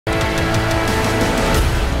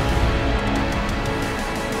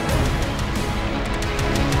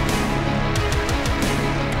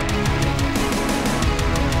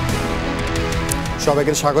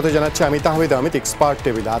সবাইকে স্বাগত জানাচ্ছি আমি তাহমিদ আহমেদ এক্সপার্ট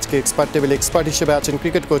টেবিলে। আজকে এক্সপার্ট টেবিলে এক্সপার্ট হিসেবে আছেন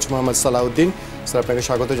cricket coach Mohammad Salauddin. Sir আপনাকে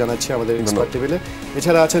স্বাগত জানাচ্ছি আমাদের এক্সপার্ট টেবিলে।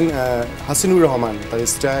 এছাড়া আছেন হাসিনুর রহমান, তার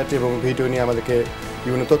স্ট্যাট এবং ভিডিও নিয়ে আমাদেরকে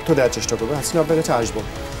বিভিন্ন তথ্য দেওয়ার চেষ্টা করবে। হাসিনু, আপনার কাছে আসবো।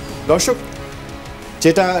 দর্শক,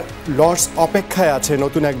 যেটা লর্ডস অপেক্ষায় আছে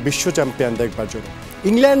নতুন এক বিশ্ব চ্যাম্পিয়ন দেখবার জন্য।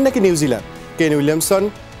 ইংল্যান্ড নাকি নিউজিল্যান্ড, কেন উইলিয়ামসন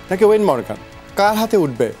নাকি ওয়েন মর্গান, কার হাতে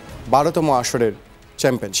উঠবে 12তম আসরের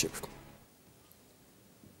চ্যাম্পিয়নশিপ?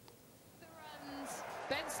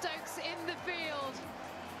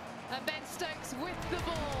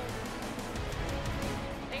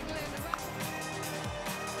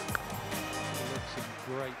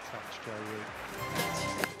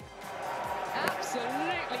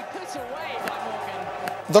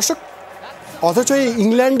 দর্শক, অথচ এই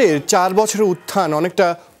ইংল্যান্ডের 4 বছরের উত্থান অনেকটা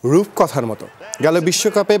রূপকথার মতো। গেল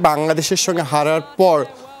বিশ্বকাপে বাংলাদেশের সঙ্গে হারার পর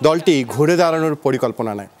দলটি ঘুরে দাঁড়ানোর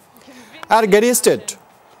পরিকল্পনা নেয়। আর গ্যারি স্টেট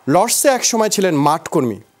লর্ডসে একসময় ছিলেন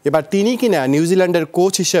মাঠকর্মী, এবার তিনি কিনা নিউজিল্যান্ডের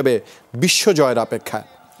কোচ হিসেবে বিশ্বজয়ের অপেক্ষায়।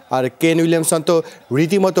 আর কেন উইলিয়ামসন তো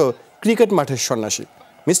রীতিমতো ক্রিকেট মাঠের সন্ন্যাসী,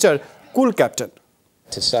 মিস্টার কুল ক্যাপ্টেন।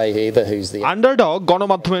 আন্ডারডগ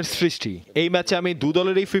গণমাধ্যমের সৃষ্টি। এই ম্যাচে আমি দু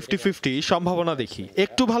দলেরই 50-50 সম্ভাবনা দেখি।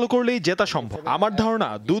 একটু ভালো করলেই জেতা সম্ভব। আমার ধারণা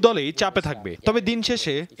দু দলেই চাপে থাকবে, তবে দিন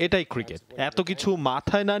শেষে এটাই ক্রিকেট। এত কিছু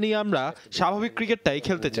মাথায় না নিয়ে আমরা স্বাভাবিক ক্রিকেটটাই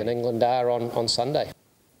খেলতে চাই।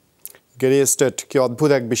 গ্যারি স্টেট, কি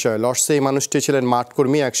অদ্ভুত এক বিষয়। লর্ডসে এই মানুষটি ছিলেন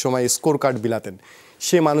মাঠকর্মী, একসময় স্কোর কার্ড বিলাতেন।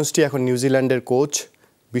 সে মানুষটি এখন নিউজিল্যান্ডের কোচ,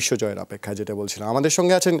 বিশ্বজয়ের অপেক্ষায়, যেটা বলছিলাম। আমাদের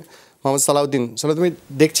সঙ্গে আছেন মোহাম্মদ সালাউদ্দিন। তুমি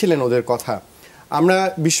দেখছিলেন ওদের কথা। আমরা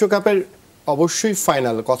বিশ্বকাপের অবশ্যই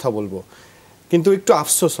ফাইনাল কথা বলবো, কিন্তু একটু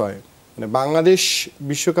আফসোস হয়, মানে বাংলাদেশ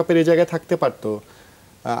বিশ্বকাপের এই জায়গায় থাকতে পারতো।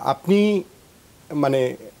 আপনি মানে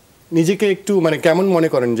নিজেকে একটু কেমন মনে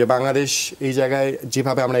করেন যে বাংলাদেশ এই জায়গায়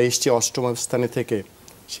যেভাবে আমরা এসেছি অষ্টম স্থানে থেকে,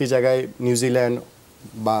 সেই জায়গায় নিউজিল্যান্ড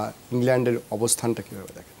বা ইংল্যান্ডের অবস্থানটা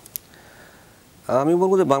কীভাবে দেখেন? আমি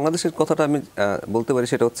বলবো যে বাংলাদেশের কথাটা আমি বলতে পারি,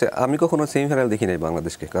 সেটা হচ্ছে আমি কখনো সেমিফাইনাল দেখি নাই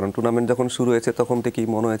বাংলাদেশকে। কারণ টুর্নামেন্ট যখন শুরু হয়েছে তখন থেকেই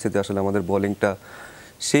মনে হয়েছে যে আসলে আমাদের বোলিংটা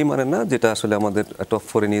সেই মানে না যেটা আসলে আমাদের টপ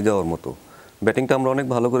 4-এ নিয়ে যাওয়ার মতো। ব্যাটিংটা আমরা অনেক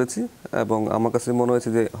ভালো করেছি এবং আমার কাছে মনে হয়েছে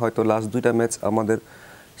যে হয়তো লাস্ট 2টা ম্যাচ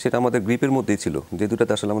সেটা আমাদের গ্রিপের মধ্যেই ছিল, যে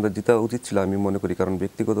 2টাতে আসলে আমাদের জিতা উচিত ছিল আমি মনে করি। কারণ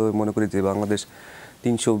ব্যক্তিগতভাবে মনে করি যে বাংলাদেশ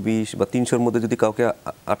 320 বা 300-র মধ্যে যদি কাউকে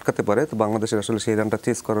আটকাতে পারে তো বাংলাদেশের আসলে সেই রানটা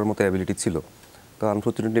চেস করার মতো অ্যাবিলিটি ছিল। তো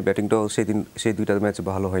আনফর্চুনেটলি ব্যাটিংটাও সেই 2টা ম্যাচ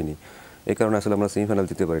ভালো হয়নি, এই কারণে আসলে আমরা সেমিফাইনাল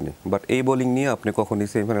জিতে পারিনি। বাট এই বোলিং নিয়ে আপনি কখনই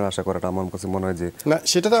সেমিফাইনাল আশা করাটা আমার কাছে মনে হয় যে না,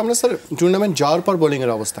 সেটা তো আমরা স্যার টুর্নামেন্ট যাওয়ার পর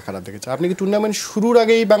বোলিংয়ের অবস্থা খারাপ দেখেছি। আপনি কি টুর্নামেন্ট শুরুর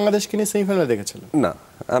আগেই বাংলাদেশকে নিয়ে সেমিফাইনাল দেখেছিলেন? না,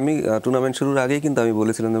 আমি টুর্নামেন্ট শুরুর আগেই কিন্তু আমি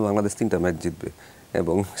বলেছিলাম যে বাংলাদেশ 3টা ম্যাচ জিতবে,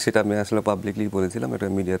 এবং সেটা আমি আসলে পাবলিকলি বলেছিলাম, এটা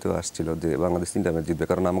মিডিয়াতেও আসছিল যে বাংলাদেশ 3টা ম্যাচ জিতবে।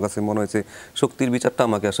 কারণ আমার কাছে মনে হয়েছে শক্তির বিচারটা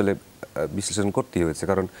আমাকে আসলে বিশ্লেষণ করতেই হয়েছে।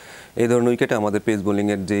 কারণ এই ধরনের উইকেটে আমাদের পেস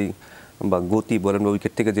বোলিংয়ের যেই বা গতি বলেন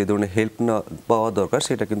উইকেট থেকে যে ধরনের হেল্প না পাওয়া দরকার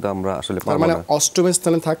সেটা কিন্তু আমরা আসলে পাবো না। অষ্টম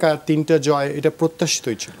স্থানে থাকা 3টা জয়, এটা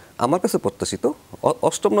প্রত্যাশিতই ছিল আমার কাছে। প্রত্যাশিত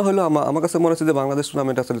অষ্টম না হলেও আমার কাছে মনে হচ্ছে যে বাংলাদেশ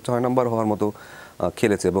টুর্নামেন্ট আসলে 6 নম্বর হওয়ার মতো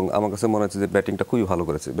খেলেছে, এবং আমার কাছে মনে হচ্ছে যে ব্যাটিংটা খুবই ভালো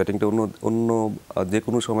করেছে। ব্যাটিংটা অন্য যে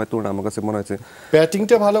কোনো সময় তুলনায় আমার কাছে মনে হচ্ছে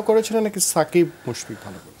ব্যাটিংটা ভালো করেছিল নাকি সাকিব মুশফিক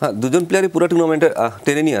ভালো করেছে? হ্যাঁ, দুজন প্লেয়ারই পুরো টুর্নামেন্টে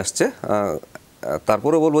টেনে নিয়ে আসছে।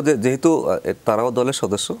 তারপরেও বলবো যে যেহেতু তারাও দলের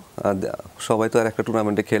সদস্য, সবাই তো আর একটা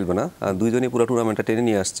টুর্নামেন্টে খেলবে না, দুইজনই পুরো টুর্নামেন্টটা টেনে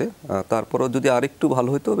নিয়ে আসছে। তারপরেও যদি আরেকটু ভালো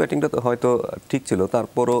হতো, ব্যাটিংটা তো হয়তো ঠিক ছিল,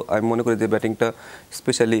 তারপরও আমি মনে করি যে ব্যাটিংটা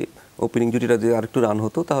স্পেশালি ওপেনিং জুটিটা যে আরেকটু রান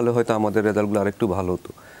হতো তাহলে হয়তো আমাদের রেজাল্টগুলো আরেকটু ভালো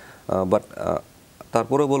হতো। বাট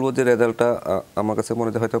তারপরেও বলবো যে রেজাল্টটা আমার কাছে মনে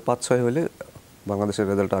হয় হয়তো 5-6 হলে বাংলাদেশের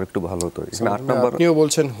রেজাল্টটা আরেকটু ভালো হতো। 8 নম্বর আপনিও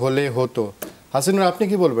বলছেন হলে হতো। হাসিনুর, আপনি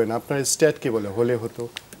কি বলবেন? আপনার স্ট্যাট কি বলে হলে হতো?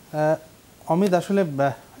 অমিত, আসলে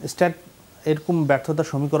স্ট্যাট এরকম ব্যর্থতার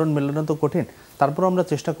সমীকরণ মেলানো তো কঠিন, তারপর আমরা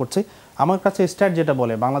চেষ্টা করছি। আমার কাছে স্ট্যাট যেটা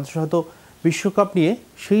বলে বাংলাদেশ হয়তো বিশ্বকাপ নিয়ে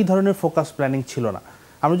সেই ধরনের ফোকাস প্ল্যানিং ছিল না।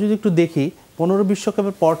 আমরা যদি একটু দেখি 15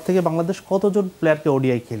 বিশ্বকাপের পর থেকে বাংলাদেশ কতজন প্লেয়ারকে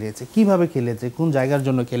ওডিআই খেলিয়েছে, কিভাবে খেলেছে, কোন জায়গার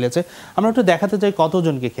জন্য খেলেছে, আমরা একটু দেখাতে চাই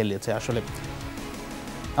কতজনকে খেলিয়েছে। আসলে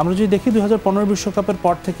আমরা যদি দেখি 2015 বিশ্বকাপের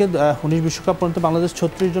পর থেকে 19 বিশ্বকাপ পর্যন্ত বাংলাদেশ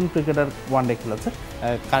 36 জন ক্রিকেটার ওয়ানডে খেলেছে।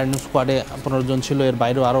 কারেন্ট স্কোয়াডে 15 জন ছিল, এর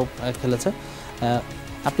বাইরেও আরও খেলেছে।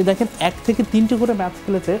 আপনি দেখেন 1 থেকে 3টে করে ম্যাচ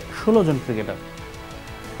খেলেছে 16 জন ক্রিকেটার।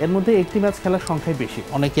 এর মধ্যে একটি ম্যাচ খেলার সংখ্যাই বেশি,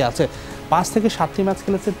 অনেকে আছে 5 থেকে 7টি ম্যাচ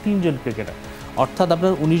খেলেছে 3 জন ক্রিকেটার। অর্থাৎ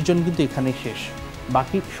আপনার 19 জন কিন্তু এখানেই শেষ।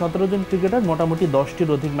 বাকি 17 জন ক্রিকেটার মোটামুটি 10টির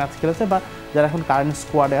অধিক ম্যাচ খেলেছে, বা যারা এখন কারেন্ট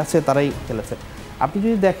স্কোয়াডে আছে তারাই খেলেছে। আপনি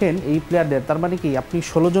যদি দেখেন এই প্লেয়ারদের, তার মানে কি আপনি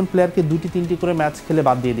 16 জন প্লেয়ারকে 2-3টি করে ম্যাচ খেলে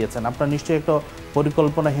বাদ দিয়ে দিয়েছেন। আপনার নিশ্চয়ই একটা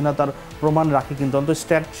পরিকল্পনাহীনতার প্রমাণ রাখে, কিন্তু অন্তত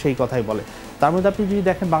স্ট্যাট সেই কথাই বলে। তার মধ্যে আপনি যদি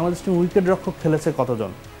দেখেন বাংলাদেশ টিম উইকেট রক্ষক খেলেছে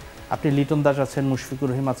কতজন, আপনি লিটন দাস আছেন, মুশফিকুর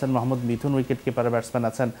রহিম আছেন, মোহাম্মদ মিথুন উইকেট কিপারের ব্যাটসম্যান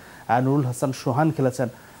আছেন, নুরুল হাসান সোহান খেলেছেন।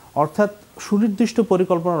 অর্থাৎ সুনির্দিষ্ট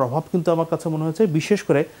পরিকল্পনার অভাব কিন্তু আমার কাছে মনে হয়েছে। বিশেষ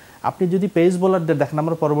করে আপনি যদি পেস বোলারদের দেখেন,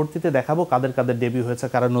 আমরা পরবর্তীতে দেখাবো কাদের কাদের ডেবিউ হয়েছে,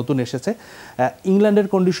 কারা নতুন এসেছে। ইংল্যান্ডের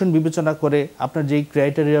কন্ডিশন বিবেচনা করে আপনার যেই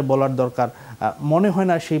ক্রাইটেরিয়া বলার দরকার মনে হয়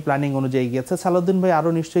না সেই প্ল্যানিং অনুযায়ী গিয়েছে। সালাউদ্দিন ভাই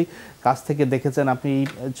আরও নিশ্চয়ই কাছ থেকে দেখেছেন, আপনি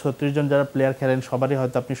 36 জন যারা প্লেয়ার খেলেন সবারই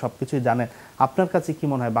হয়তো আপনি সব কিছুই জানেন। আপনার কাছে কি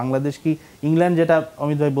মনে হয় বাংলাদেশ কি ইংল্যান্ড, যেটা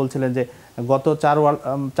অমিত ভাই বলছিলেন যে গত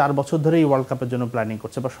 4 বছর ধরেই ওয়ার্ল্ড কাপের জন্য প্ল্যানিং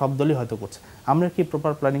করছে বা সব দলই হয়তো করছে, আমরা কি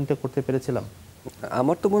প্রপার প্ল্যানিংটা করতে পেরেছিলাম?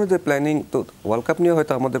 আমার তো মনে হয় প্ল্যানিং তো ওয়ার্ল্ড কাপ নিয়ে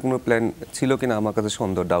হয়তো আমাদের কোনো প্ল্যান ছিল কিনা আমার কাছে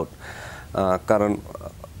সন্দেহ, ডাউট। কারণ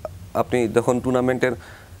আপনি যখন টুর্নামেন্টের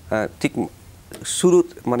ঠিক শুরু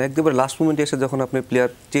মানে একদম লাস্ট মোমেন্টে এসে যখন আপনি প্লেয়ার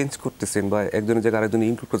চেঞ্জ করতেছেন বা একজনের জায়গায় আরেকজন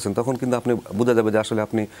ইনক্লুড করছেন, তখন কিন্তু আপনি বোঝা যাবে যে আসলে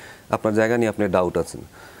আপনি আপনার জায়গা নিয়ে আপনি ডাউট আছেন।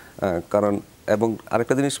 কারণ এবং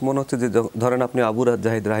আরেকটা জিনিস মনে হচ্ছে যে ধরেন আপনি আবু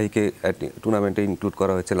জাহিদ রাহিকে টুর্নামেন্টে ইনক্লুড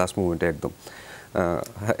করা হয়েছে লাস্ট মোমেন্টে একদম।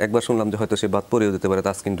 একবার শুনলাম যে হয়তো সে বাদ পড়েও যেতে পারে,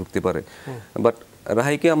 তাসকিন ঢুকতে পারে, বাট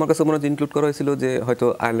রাহিকে আমার কাছে মনে হয় ইনক্লুড করা হয়েছিল যে হয়তো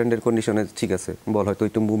আয়ারল্যান্ডের কন্ডিশনে ঠিক আছে, বল হয়তো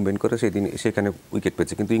একটু মুভমেন্ট করে সেদিন সেখানে উইকেট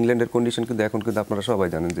পেয়েছে। কিন্তু ইংল্যান্ডের কন্ডিশন কিন্তু এখন কিন্তু আপনারা সবাই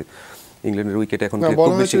জানেন যে ইংল্যান্ডের উইকেট এখন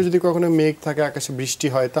খুব বেশি, যদি কখনো মেঘ থাকে আকাশে বৃষ্টি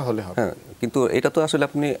হয় তাহলে হবে। হ্যাঁ, কিন্তু এটা তো আসলে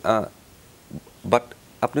আপনি বাট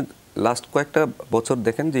আপনি লাস্ট কয়েকটা বছর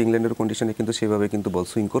দেখেন যে ইংল্যান্ডের কন্ডিশনে কিন্তু সেভাবে কিন্তু বল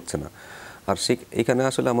সুইং করছে না। আর এখানে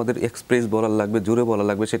আসলে আমাদের এক্সপ্রেস বলার লাগবে, জোরে বলা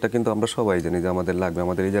লাগবে, সেটা কিন্তু আমরা সবাই জানি যে আমাদের লাগবে।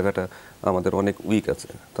 আমাদের এই জায়গাটা আমাদের অনেক উইক আছে।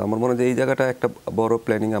 তো আমার মনে হয় যে এই জায়গাটা একটা বড়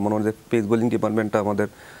প্ল্যানিং। আমার মনে হয় যে পেস বোলিং ডিপার্টমেন্টটা আমাদের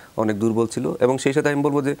অনেক দুর্বল ছিল। এবং সেই সাথে আমি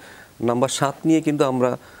বলবো যে নাম্বার 7 নিয়ে কিন্তু আমরা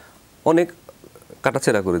অনেক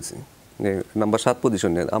কাটাছেড়া করেছি। নাম্বার 7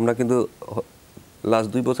 পজিশন নিয়ে আমরা কিন্তু লাস্ট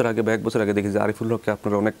 2 বছর আগে বা 1 বছর আগে দেখি যে আরিফুল হককে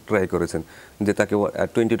আপনারা অনেক ট্রাই করেছেন যে তাকে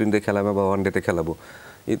 2020 খেলাবো বা ওয়ানডেতে খেলাবো।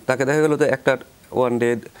 তাকে দেখা গেল যে একটা ওয়ানডে,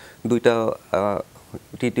 2টা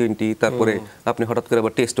T20, তারপরে আপনি হঠাৎ করে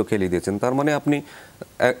আবার টেস্টও খেলিয়ে দিয়েছেন। তার মানে আপনি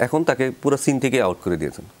এখন তাকে পুরো সিন থেকে আউট করে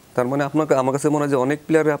দিয়েছেন। তার মানে আপনাকে আমার কাছে মনে হয় যে অনেক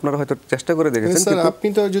প্লেয়ারে আপনারা হয়তো চেষ্টা করে দেখেছেন। স্যার আপনি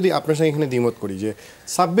তো যদি আপনার সঙ্গে এখানে দ্বিমত করি যে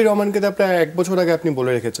সাব্বির রহমানকে তো আপনার 1 বছর আগে আপনি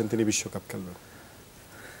বলে রেখেছেন তিনি বিশ্বকাপ খেলবেন।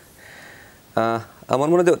 আমার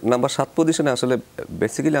মনে হয় নাম্বার 7 পজিশনে আসলে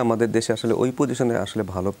বেসিক্যালি আমাদের দেশে আসলে ওই পজিশনে আসলে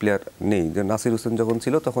ভালো প্লেয়ার নেই। যে নাসির হোসেন যখন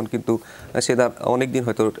ছিল তখন কিন্তু সে অনেক দিন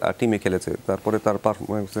হয়তো টিমে খেলেছে, তারপরে তার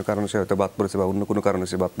পারফরমেন্সের কারণে সে হয়তো বাদ পড়েছে বা অন্য কোনো কারণে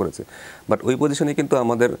সে বাদ পড়েছে। বাট ওই পজিশনে কিন্তু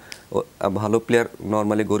আমাদের ভালো প্লেয়ার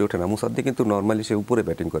নর্মালি গড়ে ওঠে না। মুসাদ্দি কিন্তু নর্মালি সে উপরে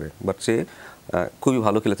ব্যাটিং করে, বাট সে খুবই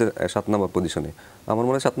ভালো খেলেছে 7 নম্বর পজিশনে। আমার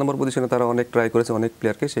মনে হয় 7 নম্বর পজিশনে তারা অনেক ট্রাই করেছে অনেক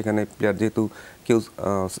প্লেয়ারকে, সেখানে প্লেয়ার যেহেতু কেউ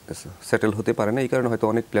সেটেল হতে পারে না, এই কারণে হয়তো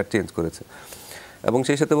অনেক প্লেয়ার চেঞ্জ করেছে। এবং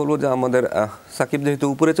সেই সাথে বলবো যে আমাদের সাকিব যেহেতু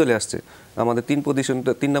উপরে চলে আসছে, আমাদের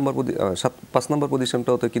 3 নম্বর 5 নম্বর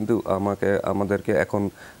পজিশনটাও তো কিন্তু আমাদেরকে এখন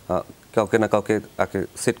কাউকে না কাউকে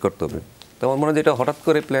সেট করতে হবে। তো আমার মনে হয় যে এটা হঠাৎ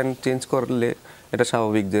করে প্ল্যান চেঞ্জ করলে এটা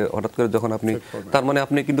স্বাভাবিক, যে হঠাৎ করে যখন আপনি তার মানে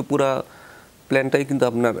আপনি কিন্তু পুরা প্ল্যানটাই কিন্তু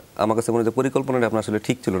আপনার আমার কাছে মনে হয় যে পরিকল্পনাটা আপনার আসলে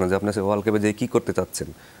ঠিক ছিল না যে আপনার ওয়ার্ল্ড কাপে যে কী করতে চাচ্ছেন।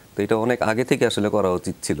 তো এটা অনেক আগে থেকে আসলে করা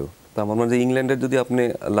উচিত ছিল। তো আমার মনে হয় যে ইংল্যান্ডের যদি আপনি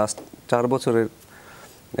লাস্ট 4 বছরের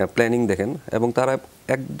প্ল্যানিং দেখেন, এবং তারা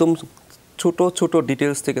একদম ছোট ছোট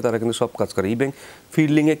ডিটেলস থেকে তারা কিন্তু সব কাজ করে। ইভেন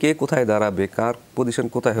ফিল্ডিংয়ে কে কোথায় দাঁড়াবে, কার পজিশন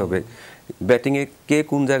কোথায় হবে, ব্যাটিংয়ে কে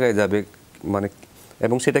কোন জায়গায় যাবে, মানে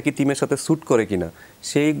এবং সেটা কি টিমের সাথে স্যুট করে কিনা,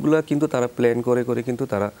 সেইগুলা কিন্তু তারা প্ল্যান করে করে কিন্তু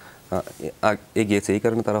তারা এগিয়েছে। এই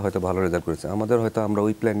কারণে তারা হয়তো ভালো রেজাল্ট করেছে। আমাদের হয়তো আমরা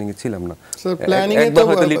ওই প্ল্যানিংয়ে ছিলাম না।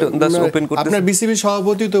 আপনার বিসিবি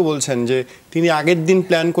সভাপতি তো বলছেন যে তিনি আগের দিন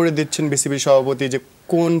প্ল্যান করে দিচ্ছেন, বিসিবি সভাপতি, যে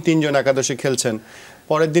কোন 3 জন একাদশে খেলছেন।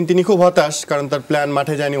 পরের দিন তিনি খুব হতাশ, কারণ তার প্ল্যান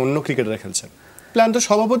মাঠে যায়নি, অন্য ক্রিকেটাররা খেলছেন। প্ল্যান তো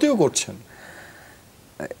সভাপতিও করছেন।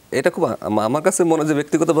 এটা খুব আমার কাছে মনে হয় যে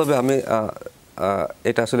ব্যক্তিগতভাবে আমি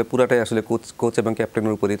এটা আসলে পুরাটাই আসলে কোচ এবং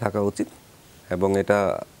ক্যাপ্টেনের উপরেই থাকা উচিত। এবং এটা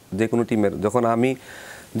যে কোনো টিমের, যখন আমি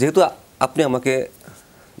যেহেতু আপনি আমাকে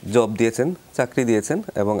জব দিয়েছেন, চাকরি দিয়েছেন,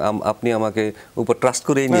 এবং আপনি আমাকে উপর ট্রাস্ট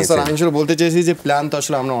করেই নিয়েছেন। আমি আসলে বলতে চাইছি যে প্ল্যান তো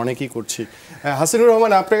আসলে আমরা অনেকেই করছি। হাসিনুর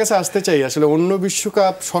রহমান, আপনার কাছে আসতে চাই, আসলে অন্য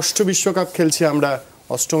বিশ্বকাপ, 6ষ্ঠ বিশ্বকাপ খেলছি আমরা,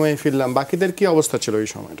 8মে ফিরলাম, বাকিদের কি অবস্থা ছিল এই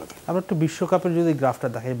সময়টাতে? আমরা একটু বিশ্বকাপের যদি গ্রাফটা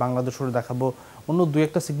দেখাই, বাংলাদেশের দেখাবো, অন্য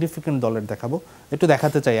 2-1টা সিগনিফিকেন্ট দলের দেখাবো, একটু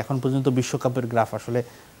দেখাতে চাই এখন পর্যন্ত বিশ্বকাপের গ্রাফ, আসলে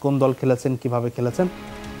কোন দল খেলেছেন, কিভাবে খেলেছেন।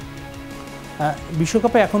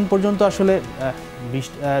 বিশ্বকাপে এখন পর্যন্ত আসলে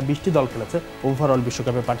 20টি দল খেলেছে, ওভারঅল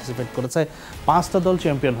বিশ্বকাপে পার্টিসিপেট করেছে। 5টা দল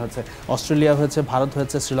চ্যাম্পিয়ন হয়েছে। অস্ট্রেলিয়া হয়েছে, ভারত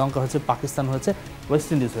হয়েছে, শ্রীলঙ্কা হয়েছে, পাকিস্তান হয়েছে, ওয়েস্ট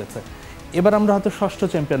ইন্ডিজ হয়েছে। এবার আমরা হয়তো 6ষ্ঠ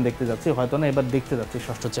চ্যাম্পিয়ন দেখতে যাচ্ছি, হয়তো না, এবার দেখতে যাচ্ছি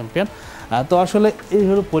 6ষ্ঠ চ্যাম্পিয়ন। তো আসলে এই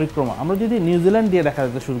হলো পরিক্রমা। আমরা যদি নিউজিল্যান্ড দিয়ে দেখা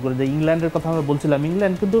যেতে শুরু করি, যে ইংল্যান্ডের কথা আমরা বলছিলাম,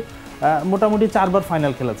 ইংল্যান্ড কিন্তু মোটামুটি 4বার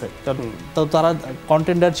ফাইনাল খেলেছে, তো তারা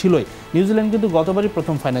কন্টেন্ডার ছিলই। নিউজিল্যান্ড কিন্তু গতবারই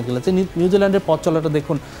প্রথম ফাইনাল খেলেছে। নিউজিল্যান্ডের পথ চলাটা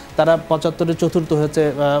দেখুন, তারা 75-এ চতুর্থ হয়েছে,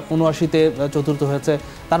 79-তে চতুর্থ হয়েছে।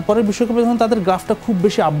 তারপরে বিশ্বকাপে যখন তাদের গ্রাফটা খুব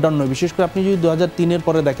বেশি আপডাউন নয়, বিশেষ করে আপনি যদি 2003-এর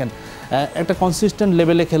পরে দেখেন একটা কনসিস্টেন্ট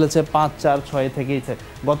লেভেলে খেলেছে, 5-4-6 থেকেইছে।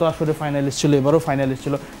 গত আসরে ফাইনালিস্ট ছিল, এবারও ফাইনালিস্ট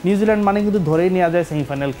ছিল। নিউজিল্যান্ড মানে কিন্তু ধরেই নেওয়া যায়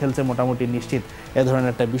সেমিফাইনাল খেলছে মোটামুটি নিশ্চিত, এ ধরনের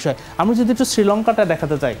একটা বিষয়। আমরা যদি একটু শ্রীলঙ্কাটা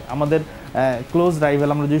দেখাতে চাই, আমাদের ক্লোজ রাইভাল,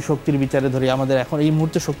 আমরা যদি শক্তির বিচারে ধরি, আমাদের এখন এই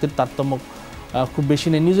মুহূর্তে শক্তির তারতম্য খুব বেশি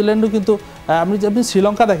নেই। নিউজিল্যান্ডও কিন্তু আপনি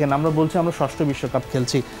শ্রীলঙ্কা দেখেন, আমরা বলছি আমরা ষষ্ঠ বিশ্বকাপ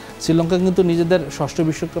খেলছি, শ্রীলঙ্কা কিন্তু নিজেদের ষষ্ঠ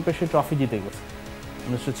বিশ্বকাপে সে ট্রফি জিতে গেছে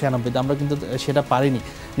 1996-তে। আমরা কিন্তু সেটা পারিনি।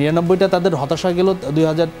 99টা তাদের হতাশা গেল,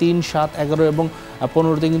 2003, 7, 11 এবং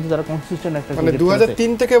 15-তে কিন্তু তারা কনসিস্টেন্ট একটা, মানে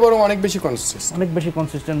 2003 থেকে বরং অনেক বেশি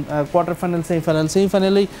কনসিস্টেন্ট কোয়ার্টার ফাইনাল,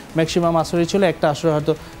 সেমিফাইনালেই ম্যাক্সিমাম আসরে ছিল। একটা আসরে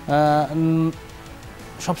হয়তো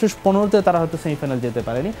সবশেষ 15-তে তারা হয়তো সেমিফাইনাল যেতে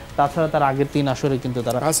পারেনি, তাছাড়া তার আগের 3 আসরে কিন্তু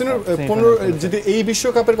তারা 15 যদি এই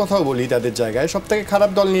বিশ্বকাপের কথাও বলি, তাদের জায়গায় সবথেকে খারাপ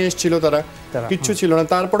দল নিয়ে এসেছিল, তারা কিচ্ছু ছিল না,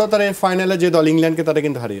 তারপরেও তারা ফাইনালে যে দল ইংল্যান্ডকে তারা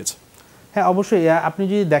কিন্তু হারিয়েছে। হ্যাঁ, অবশ্যই। আপনি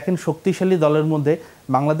যদি দেখেন শক্তিশালী দলের মধ্যে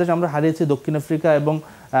বাংলাদেশ, আমরা হারিয়েছি দক্ষিণ আফ্রিকা এবং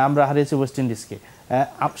আমরা হারিয়েছি ওয়েস্ট ইন্ডিজকে।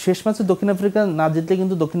 শেষ ম্যাচে দক্ষিণ আফ্রিকা না জিতলে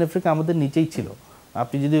কিন্তু দক্ষিণ আফ্রিকা আমাদের নিচেই ছিল।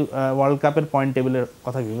 আপনি যদি ওয়ার্ল্ড কাপের পয়েন্ট টেবিলের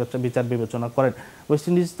কথা বিচার বিবেচনা করেন, ওয়েস্ট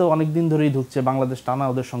ইন্ডিজ তো অনেক দিন ধরেই ঢুকছে, বাংলাদেশ টানা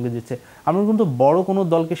ওদের সঙ্গে জিতছে। আমরা কিন্তু বড় কোনো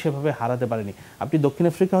দলকে সেভাবে হারাতে পারিনি। আপনি দক্ষিণ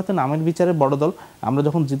আফ্রিকা হয়তো নামের বিচারে বড় দল, আমরা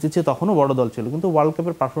যখন জিতেছি তখনও বড় দল ছিল, কিন্তু ওয়ার্ল্ড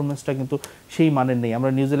কাপের পারফরমেন্সটা কিন্তু সেই মানের নেই। আমরা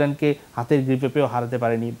নিউজিল্যান্ডকে হাতের গ্রিপে পেয়েও হারাতে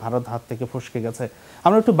পারিনি, ভারত হাত থেকে ফসকে গেছে।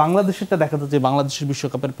 আমরা একটু বাংলাদেশেরটা দেখাতে চাই, বাংলাদেশের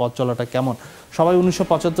বিশ্বকাপের পথ চলাটা কেমন। সবাই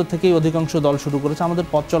 1975 থেকেই অধিকাংশ দল শুরু করেছে, আমাদের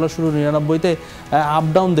পথ চলা শুরু 99-তে, আপ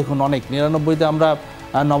ডাউন দেখুন অনেক। 99-তে আমরা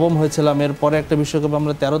নবম হয়েছিলাম, এরপরে একটা বিশ্বকাপে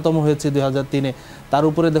আমরা 13তম হয়েছি 2003-এ। তার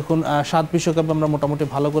উপরে দেখুন 7 বিশ্বকাপে আমরা মোটামুটি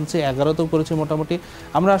ভালো করেছি, 11তেও করেছি মোটামুটি।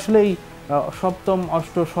 আমরা আসলে এই সপ্তম,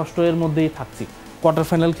 ষষ্ঠ এর মধ্যেই থাকছি। কোয়ার্টার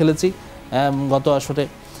ফাইনাল খেলেছি গত আসরে,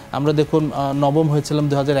 আমরা দেখুন নবম হয়েছিলাম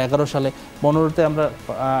 2011 সালে, 15-তে আমরা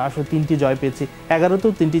আসলে 3টি জয় পেয়েছি,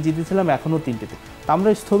 11তেও 3টি জিতেছিলাম, এখনও 3টিতে। আমরা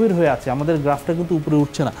স্থবির হয়ে আছি, আমাদের গ্রাফটা কিন্তু উপরে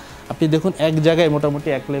উঠছে না। আপনি দেখুন এক জায়গায় মোটামুটি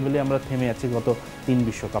এক লেভেলে আমরা থেমে আছি গত 3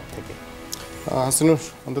 বিশ্বকাপ থেকে। হাসিনুর,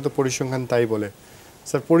 অন্তত পরিসংখ্যান তাই বলে।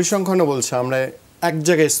 স্যার, পরিসংখ্যানও বলছে আমরা এক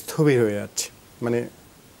জায়গায় স্থবির হয়ে যাচ্ছি।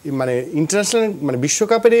 মানে ইন্টারন্যাশনাল, মানে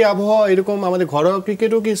বিশ্বকাপের এই আবহাওয়া এরকম, আমাদের ঘরোয়া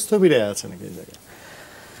ক্রিকেটও কি স্থবিরে আছে নাকি এই জায়গায়?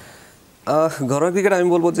 ঘরোয়া ক্রিকেট আমি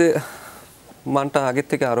বলবো যে মানটা আগের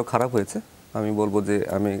থেকে আরও খারাপ হয়েছে। আমি বলবো যে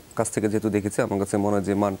আমি কাছ থেকে যেহেতু দেখেছি, আমার কাছে মনে হয়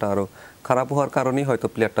যে মানটা আরও খারাপ হওয়ার কারণেই হয়তো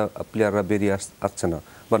প্লেয়াররা বেরিয়ে আসছে না,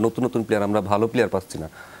 বা নতুন নতুন প্লেয়ার, আমরা ভালো প্লেয়ার পাচ্ছি না।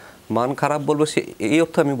 মান খারাপ বলবো এই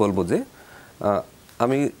অর্থে আমি বলবো যে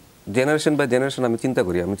আমি জেনারেশন বাই জেনারেশন আমি চিন্তা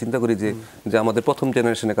করি যে আমাদের প্রথম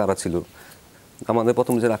জেনারেশনে কারা ছিল। আমাদের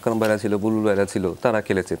প্রথম যে আকরাম ভাইরা ছিল, বুলবুল ভাইরা ছিল, তারা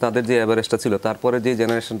খেলেছে, তাদের যে এভারেজটা ছিল, তারপরে যে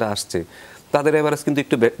জেনারেশনটা আসছে তাদের এভারেজ কিন্তু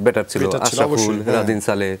একটু বেটার ছিল। আশরাফুল, রাদিন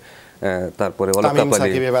সালে, তারপরে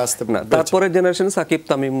তারপরে জেনারেশন সাকিব,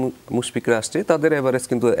 তামিম, মুশফিকরা আসছে, তাদের এভারেজ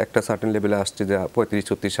কিন্তু একটা সার্টেন লেভেলে আসছে, যে 35,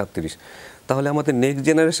 36, 37। তাহলে আমাদের নেক্সট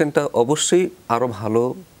জেনারেশনটা অবশ্যই আরও ভালো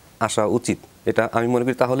আসা উচিত, এটা আমি মনে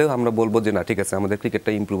করি। তাহলেও আমরা বলবো যে না, ঠিক আছে, আমাদের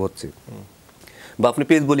ক্রিকেটটা ইমপ্রুভ হচ্ছে। বা আপনি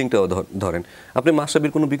পেস বোলিংটাও ধরেন, আপনি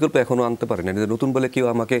মাশরাফির কোনো বিকল্প এখনও আনতে পারেন না। নতুন বলে কেউ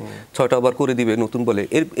আমাকে 6টা ওভার করে দিবে নতুন বলে,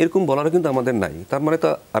 এরকম বলারও কিন্তু আমাদের নাই। তার মানে তো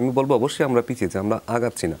আমি বলবো অবশ্যই আমরা পিছিয়েছি, আমরা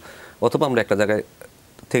আগাচ্ছি না, অথবা আমরা একটা জায়গায়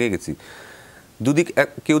থেকে গেছি। যদি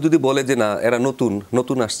কেউ যদি বলে যে না, এরা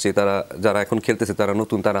নতুন আসছে, তারা যারা এখন খেলতেছে তারা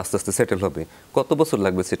নতুন, তারা আস্তে আস্তে সেটেল হবে, কত বছর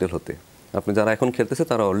লাগবে সেটেল হতে? আপনি যারা এখন খেলতেছে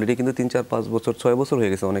তারা অলরেডি কিন্তু 3, 4, 5 বছর, 6 বছর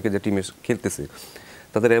হয়ে গেছে অনেকে যে টিমে খেলতেছে,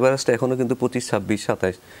 তাদের এভারেজটা এখনও কিন্তু 25, 26,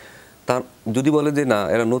 27। তার যদি বলে যে না,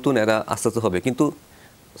 এরা নতুন, এরা আস্তে আস্তে হবে, কিন্তু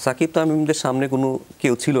সাকিব তামিমদের সামনে কোনো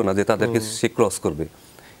কেউ ছিল না যে তাদেরকে সে ক্রস করবে।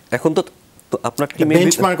 এখন তো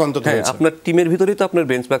আপনার টিমের ভিতরেই তো আপনার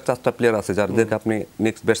বেঞ্চমার্ক 4টা প্লেয়ার আছে, যাদেরকে আপনি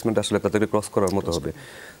নেক্সট ব্যাটসম্যান আসলে তাদেরকে ক্রস করার মতো হবে।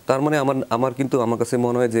 তার মানে আমার কাছে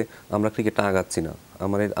মনে হয় যে আমরা ক্রিকেটটা আগাচ্ছি না।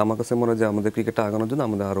 আমার কাছে মনে হয় যে আমাদের ক্রিকেটটা আগানোর জন্য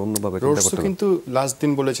আমাদের আরো অন্যভাবে চিন্তা করতে হবে। কিন্তু লাস্ট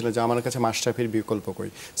দিন বলেছিল যে আমার কাছে মাশরাফির বিকল্প কই।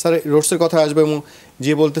 স্যার, রোডসের কথা আসবে, এবং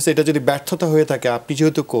যে বলতেছে এটা যদি ব্যর্থতা হয়ে থাকে, আপনি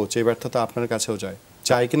যেহেতু কোচ, এই ব্যর্থতা আপনার কাছেও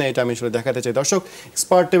চাই কিনা এটা আমি আসলে দেখাতে চাই। দর্শক,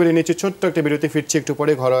 এক্সপার্ট টেবিলে নিচে ছোট্ট একটা বিরতি, ফিরছি একটু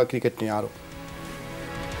পরে ঘরোয়া ক্রিকেট নিয়ে আরো।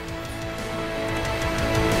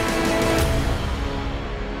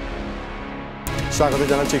 স্বাগত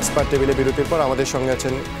জানাচ্ছি এক্সপার্ট টেবিলে বিরতির পর। আমাদের সঙ্গে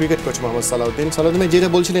আছেন ক্রিকেট কোচ মোহাম্মদ সালাউদ্দিন। সালাউদ্দিন, যেটা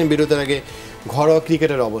বলছিলেন বিরতির আগে, ঘরোয়া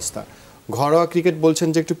ক্রিকেটের অবস্থা, ঘরোয়া ক্রিকেট বলছেন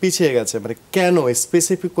যে একটু পিছিয়ে গেছে, মানে কেন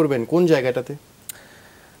স্পেসিফিক করবেন কোন জায়গাটাতে?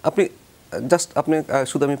 আপনি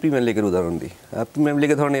শুধু আমি প্রিমিয়ার লিগের উদাহরণ দিই। প্রিমিয়ার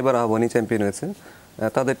লিগে ধরেন এবার আহ্বানী চ্যাম্পিয়ন হয়েছে,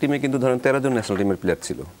 তাদের টিমে কিন্তু ধরেন 13 জন ন্যাশনাল টিমের প্লেয়ার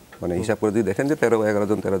ছিল। মানে হিসাব করে যদি দেখেন যে 13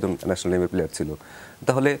 জন ন্যাশনাল টিমের প্লেয়ার ছিল,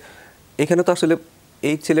 তাহলে এখানে তো আসলে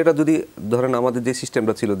এই ছেলেটা যদি ধরেন আমাদের যে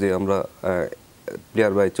সিস্টেমটা ছিল যে আমরা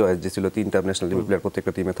প্লেয়ার বাই চয়েস যে ছিল 3টা ন্যাশনাল টিমের প্লেয়ার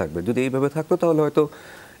প্রত্যেকটা টিমে থাকবে, যদি এইভাবে থাকতো তাহলে হয়তো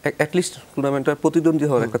অ্যাটলিস্ট টুর্নামেন্টটা প্রতিদ্বন্দ্বী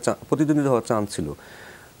হওয়ার চান্স ছিল।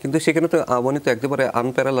 কিন্তু সেখানে তো আবাহনী তো একেবারে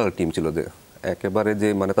আনপ্যারালাল টিম ছিল, যে একেবারে যে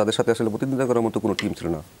মানে তাদের সাথে আসলে প্রতিদ্বন্দ্বিতা করার মতো কোনো টিম ছিল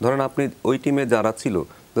না। ধরেন আপনি ওই টিমে যারা ছিল,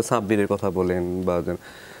 সাব্বিরের কথা বলেন বা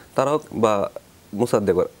তারাও বা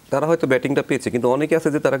মুসাদ্দেকর, তারা হয়তো ব্যাটিংটা পেয়েছে, কিন্তু অনেকে আছে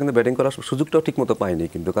যে তারা কিন্তু ব্যাটিং করার সুযোগটাও ঠিক মতো পায়নি,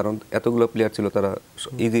 কিন্তু কারণ এতগুলো প্লেয়ার ছিল তারা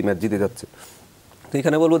ইজি ম্যাচ জিতে যাচ্ছে। তো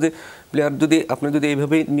এখানে বলবো যে প্লেয়ার যদি আপনি যদি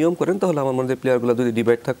এইভাবেই নিয়ম করেন তাহলে আমার মনে হয় প্লেয়ারগুলো যদি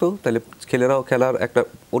ডিভাইড থাকতো তাহলে খেলার একটা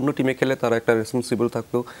অন্য টিমে খেলে তারা একটা রেসপন্সিবল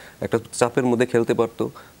থাকতো, একটা চাপের মধ্যে খেলতে পারতো,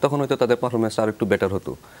 তখন হয়তো তাদের পারফরমেন্সটা আর একটু বেটার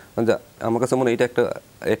হতো। আমার কাছে মনে হয় এটা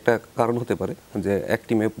একটা কারণ হতে পারে যে এক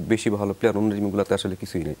টিমে বেশি ভালো প্লেয়ার, অন্য টিমগুলোতে আসলে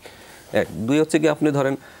কিছুই নেই। দুই হচ্ছে কি আপনি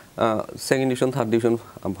ধরেন second division, third division,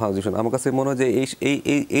 first division, আমার কাছে মনে হয় যে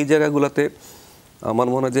এই জায়গাগুলোতে আমার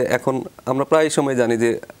মনে হয় যে এখন আমরা প্রায় সময় জানি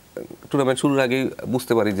যে টুর্নামেন্ট শুরুর আগেই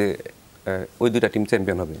বুঝতে পারি যে ওই দুইটা টিম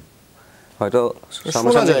চ্যাম্পিয়ন হবে, হয়তো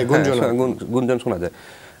গুঞ্জন শোনা যায়।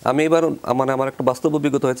 আমি এবার আমার একটা বাস্তব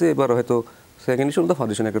অভিজ্ঞতা হয়েছে, এবার হয়তো সেকেন্ড ডিভিশন বা ফার্স্ট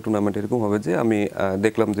ডিভিশন একটা টুর্নামেন্ট এরকম হবে যে আমি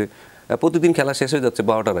দেখলাম যে প্রতিদিন খেলা শেষ হয়ে যাচ্ছে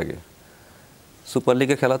 12টার আগে। সুপার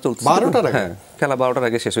লিগে খেলা চলছে, হ্যাঁ খেলা 12টার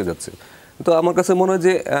আগে শেষ হয়ে যাচ্ছে। তো আমার কাছে মনে হয়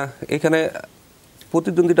যে এখানে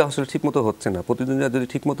প্রতিদ্বন্দ্বিতা আসলে ঠিকমতো হচ্ছে না। প্রতিদ্বন্দ্বিতা যদি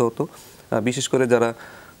ঠিকমতো হতো, বিশেষ করে যারা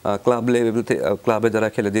ক্লাবে যারা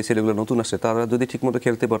খেলে, যে ছেলেগুলো নতুন আসে তারা যদি ঠিকমতো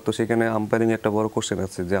খেলতে পারতো, সেখানে আম্পায়ারিং একটা বড় কোশ্চেন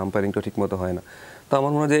আছে যে আম্পায়ারিংটা ঠিকমতো হয় না। তো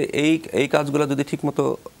আমার মনে হয় যে এই কাজগুলো যদি ঠিকমতো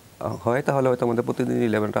হয় তাহলে হয়তো আমাদের প্রতিদিন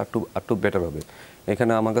ইলেভেনটা আরটু বেটার হবে।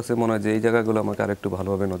 এখানে আমার কাছে মনে হয় যে এই জায়গাগুলো আমাকে আরেকটু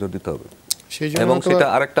ভালোভাবে নজর দিতে হবে। এবং সেটা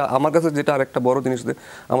আরেকটা আমার কাছে যেটা আরেকটা বড় জিনিস,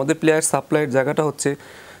 আমাদের প্লেয়ার সাপ্লাইয়ের জায়গাটা হচ্ছে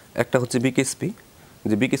একটা হচ্ছে বিকেএসপি,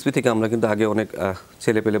 যে বিকেএসপি থেকে আমরা কিন্তু আগে অনেক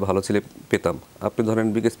ছেলে পেলে ভালো ছেলে পেতাম। আপনি ধরেন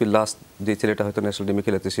বিকেএসপির লাস্ট যে ছেলেটা হয়তো ন্যাশনাল টিমে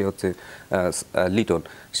খেলেছে সে হচ্ছে লিটন,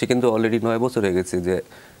 সে কিন্তু অলরেডি 9 বছর হয়ে গেছে যে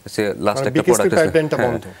সে লাস্ট একটা প্রোডাক্ট,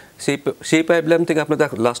 সেই পাইপলাইন থেকে আপনি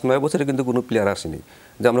লাস্ট 9 বছরে কিন্তু কোনো প্লেয়ার আসেনি,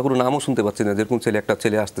 যে আমরা কোনো নামও শুনতে পাচ্ছি না যেরকম একটা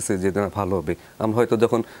ছেলে আসতেছে যে ভালো হবে। আমরা হয়তো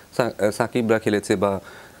যখন সাকিবরা খেলেছে বা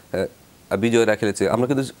বিজয়রা খেলেছে আমরা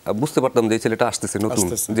কিন্তু বুঝতে পারতাম যে এই ছেলেটা আসতেছে নতুন,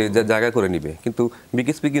 যে জায়গা করে নিবে, কিন্তু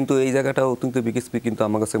বিকেএসপি কিন্তু এই জায়গাটাও কিন্তু বিকেএসপি কিন্তু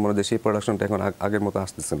আমার কাছে মনে হয় সেই প্রোডাকশনটা এখন আগের মতো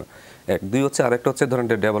আসতেছে না। দুই হচ্ছে আরেকটা হচ্ছে ধরেন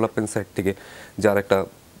ডেভেলপমেন্ট সাইড থেকে যে আরেকটা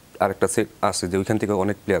সেট আসে, যে ওইখান থেকে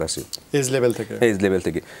অনেক প্লেয়ার আসে এজ লেভেল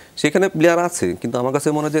থেকে সেখানে প্লেয়ার আছে, কিন্তু আমার কাছে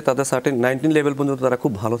মনে হয় যে তাদের সার্টেন 19 লেভেল পর্যন্ত তারা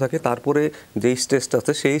খুব ভালো থাকে, তারপরে যে স্টেজটা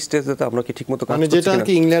আছে সেই স্টেজটাতে আমরা কি ঠিকমতো কাজ করছি যেটা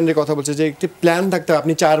কি ইংল্যান্ডের কথা বলছে যে একটি প্ল্যান থাকতে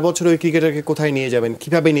আপনি 4 বছর ওই ক্রিকেটারকে কোথায় নিয়ে যাবেন,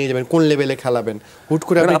 কিভাবে নিয়ে যাবেন, কোন লেভেলে খেলাবেন, হুট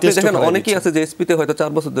করে আপনি টেস্ট করেন। অনেকেই আছে যে এসপিতে হয়তো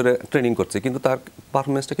 4 বছর ধরে ট্রেনিং করছে, কিন্তু তার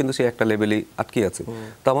পারফরম্যান্সটা কিন্তু সেই একটা লেভেলেই আটকে আছে।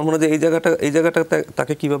 তো আমার মনে হয় যে এই জায়গাটা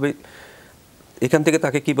তাকে কিভাবে এখান থেকে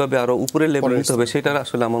তাকে কিভাবে আরো উপরে লেভেল নিতে হবে সেটা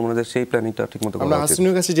আসলে আমার মনে হয় সেই প্ল্যানিংটা ঠিকমতো করা উচিত। আমরা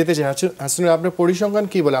হাসিনুর কাছে যেতে চাই। হাসিনুর, আপনার পরিসংখ্যান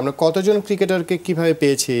কি বলে, আমরা কতজন ক্রিকেটারকে কিভাবে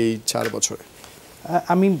পেয়েছি এই 4 বছরে?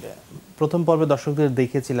 আমি প্রথম পর্বে দর্শকদের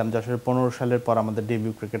দেখেছিলাম যে আসলে 15 সালের পর আমাদের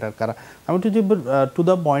ডেবিউ ক্রিকেটার কারা। আমি একটু টু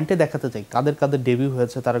দ্য পয়েন্টে দেখাতে চাই কাদের ডেবিউ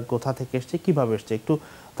হয়েছে, তারা কোথা থেকে এসছে, কিভাবে এসছে, একটু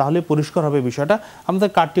তাহলে পরিষ্কার হবে বিষয়টা। আমাদের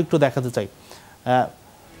কার্ডটি একটু দেখাতে চাই।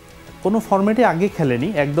 কোনো ফরম্যাটে আগে খেলেনি,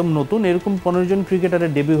 একদম নতুন, এরকম 15 জন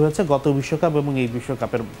ক্রিকেটারের ডেবিউ হয়েছে গত বিশ্বকাপ এবং এই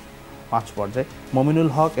বিশ্বকাপের মাঝ পর্যায়ে। মমিনুল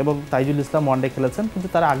হক এবং তাইজুল ইসলাম ওয়ানডে খেলেছেন, কিন্তু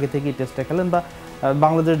তারা আগে থেকেই টেস্টে খেলেন বা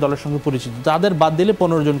বাংলাদেশ দলের সঙ্গে পরিচিত। তাদের বাদ দিলে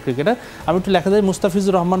 15 জন ক্রিকেটার। আমি একটু লেখা যায়,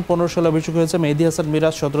 মুস্তাফিজুর রহমান 15 সালে অভিষেক হয়েছে, মেহেদী হাসান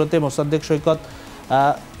মিরাজ 17তে, মোসাদ্দেক সৈকত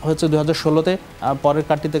হয়েছে 2016-তে। পরের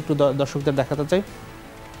কার্ডটিতে একটু দর্শকদের দেখাতে চাই,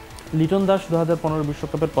 লিটন দাস 2015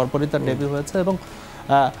 বিশ্বকাপের পরপরই তার ডেবিউ হয়েছে এবং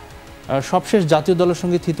সবশেষ জাতীয় দলের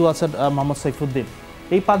সঙ্গে থিতু আছেন মোহাম্মদ সাইফুদ্দিন।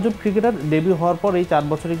 এই 5 জন ক্রিকেটার ডেবিউ হওয়ার পর এই 4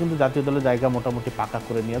 বছরে কিন্তু জাতীয় দলের জায়গা মোটামুটি পাকা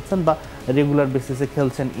করে নিয়েছেন বা রেগুলার বেসিসে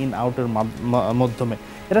খেলছেন ইন আউটের মাধ্যমে।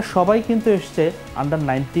 এরা সবাই কিন্তু এসছে আন্ডার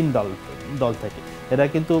 19 দল থেকে। এরা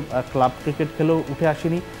কিন্তু ক্লাব ক্রিকেট খেলেও উঠে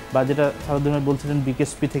আসেনি বা যেটা সালাউদ্দিন ভাই বলছিলেন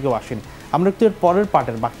বিকেএসপি থেকেও আসেনি। আমরা একটু এর পরের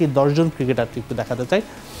পার্টের বাকি 10 জন ক্রিকেটারকে একটু দেখাতে চাই।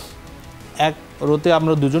 এক রোতে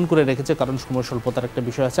আমরা 2 জন করে রেখেছি কারণ সময় স্বল্পতার একটা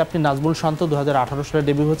বিষয় আছে। আপনি নাজমুল শান্ত 2018 সালে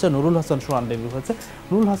ডেবিউ হয়েছে, নুরুল হাসান সোহান ডেবিউ হয়েছে।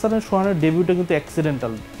 নুরুল হাসানের সোহানের ডেবিউটা কিন্তু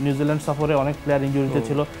অ্যাক্সিডেন্টাল, নিউজিল্যান্ড সফরে অনেক প্লেয়ার ইনজুরিতে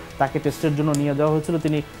ছিল, তাকে টেস্টের জন্য নিয়ে যাওয়া হয়েছিল,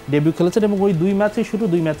 তিনি ডেবিউ খেলেছেন এবং ওই 2 ম্যাচেই শুরু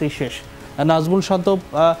 2 ম্যাচেই শেষ। নাজমুল শান্ত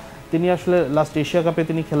তিনি আসলে লাস্ট এশিয়া কাপে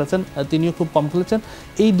তিনি খেলেছেন, তিনিও খুব কম খেলেছেন।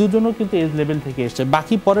 এই দুজনও কিন্তু এজ লেভেল থেকে এসছে।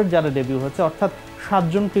 বাকি পরের যারা ডেবিউ হয়েছে, অর্থাৎ 7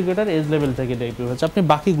 জন ক্রিকেটার এজ লেভেল থেকে ডেবিউ হয়েছে। আপনি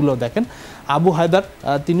বাকিগুলো দেখেন, আবু হায়দার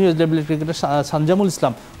তিনিও এজ লেভেলের ক্রিকেটার। সানজামুল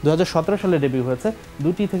ইসলাম 2017 সালে ডেবিউ হয়েছে,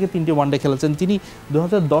 2টি থেকে 3টি ওয়ানডে খেলেছেন। তিনি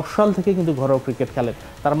 2010 সাল থেকে কিন্তু ঘরোয়া ক্রিকেট খেলেন,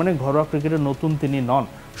 তার মানে ঘরোয়া ক্রিকেটের নতুন তিনি নন।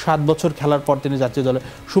 7 বছর খেলার পর তিনি জাতীয় দলে।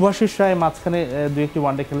 শুভাশিস রায় মাঝখানে 2-1টি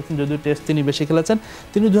ওয়ানডে খেলেছেন, যদিও টেস্ট তিনি বেশি খেলেছেন।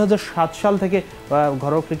 তিনি 2007 সাল থেকে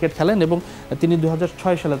ঘরোয়া ক্রিকেট খেলেন এবং তিনি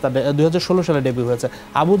 2016 সালে ডেবিউ হয়েছে।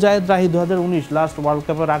 আবু জায়েদ রাহি 2019 লাস্ট ওয়ার্ল্ড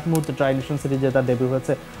কাপের আগ মুহূর্তে ট্রাই নেশন সিরিজে তার ডেবিউ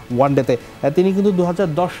হয়েছে ওয়ানডেতে। তিনি কিন্তু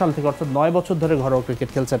 2010 সাল থেকে, অর্থাৎ 9 বছর ধরে ঘরোয়া ক্রিকেট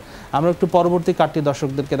খেলছেন। আমরা একটু পরবর্তী কার্ডটি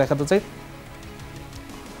দর্শকদেরকে দেখাতে চাই।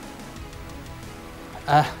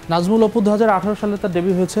 নাজমুল অপু 2018 সালে তার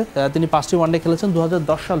ডেবিউ হয়েছে, তিনি 5টি ওয়ানডে খেলেছেন।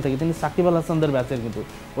 2010 সাল থেকে তিনি সাকিব আল হাসানদের ব্যাচের, কিন্তু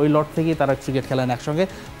ওই লট থেকেই তারা ক্রিকেট খেলেন একসঙ্গে।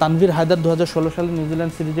 তানভীর হায়দার 2016 সালে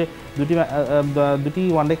নিউজিল্যান্ড সিরিজে দুটি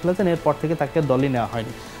ওয়ানডে খেলেছেন, এরপর থেকে তাকে দলই নেওয়া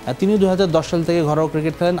হয়নি। তিনি 2010 সাল থেকে ঘরোয়া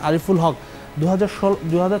ক্রিকেট খেলেন। আরিফুল হক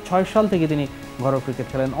 2006 সাল থেকে তিনি ঘরোয়া ক্রিকেট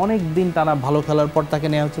খেলেন। অনেক দিন টানা ভালো খেলার পর তাকে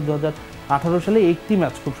নেওয়া হচ্ছে 2018 সালে। 1টি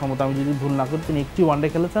ম্যাচ, খুব সম্ভবত আমি যদি ভুল না করি, তিনি 1টি ওয়ানডে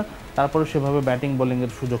খেলেছেন, তারপরে সেভাবে ব্যাটিং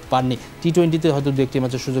বোলিংয়ের সুযোগ পাননি। টি20তে হয়তো 2-1টি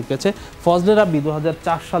ম্যাচের সুযোগ পেয়েছে। ফজলে রাব্বি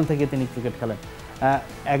 2004 সাল থেকে তিনি ক্রিকেট খেলেন,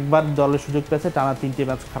 একবার দলের সুযোগ পেয়েছে, টানা 3টি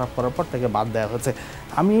ম্যাচ খারাপ করার পর তাকে বাদ দেওয়া হয়েছে।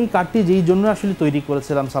 আমি এই কার্ডটি যেই জন্য আসলে তৈরি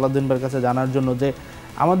করেছিলাম সালাউদ্দিন ভাইয়ের কাছে জানার জন্য, যে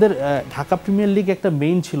আমাদের ঢাকা প্রিমিয়ার লিগ একটা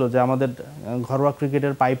মেইন ছিল যে আমাদের ঘরোয়া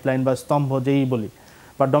ক্রিকেটের পাইপলাইন বা স্তম্ভ যেই বলি,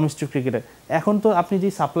 বা ডোমেস্টিক ক্রিকেটে। এখন তো আপনি যে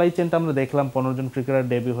সাপ্লাই চেনটা আমরা দেখলাম, 15 জন ক্রিকেটার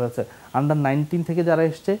ডেবিউ হয়েছে, আন্ডার-19 থেকে যারা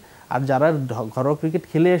এসছে আর যারা ঘরোয়া ক্রিকেট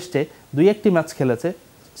খেলে এসছে, 2-1টি ম্যাচ খেলেছে,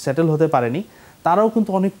 সেটেল হতে পারেনি, তারাও কিন্তু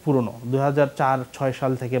অনেক পুরনো, 2004-6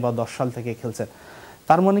 সাল থেকে বা 10 সাল থেকে খেলছে।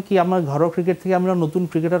 তার মানে কি আমরা ঘরোয়া ক্রিকেট থেকে আমরা নতুন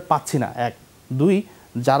ক্রিকেটার পাচ্ছি না, 1, 2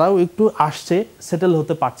 যারাও একটু আসছে সেটেল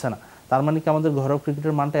হতে পারছে না। তার মানে কি আমাদের ঘরোয়া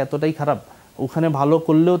ক্রিকেটের মানটা এতটাই খারাপ? ওখানে ভালো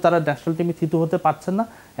করলেও তারা ন্যাশনাল টিমে থিতু হতে পারছেন না,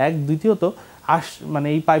 1। দ্বিতীয়ত মানে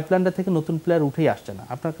এই পাইপলাইনটা থেকে নতুন প্লেয়ার উঠেই আসছে না।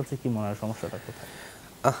 আপনার কাছে কি মনে হয় সমস্যাটা কোথায়?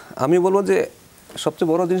 আমি বলবো যে সবচেয়ে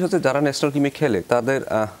বড় জিনিস হচ্ছে যারা ন্যাশনাল টিমে খেলে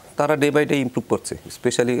তারা ডে বাই ডে ইমপ্রুভ করছে।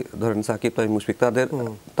 স্পেশালি ধরেন সাকিব তাই মুশফিক,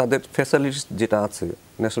 তাদের ফ্যাসিলিটিস যেটা আছে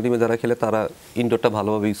ন্যাশনাল টিমে যারা খেলে, তারা ইনডোরটা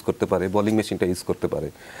ভালোভাবে ইউজ করতে পারে, বোলিং মেশিনটা ইউজ করতে পারে।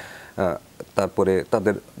 তারপরে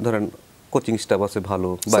তাদের ধরেন কোচিং স্টাফ আছে ভালো।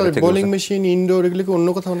 বোলিং মেশিন, ইনডোর, এগুলো কি অন্য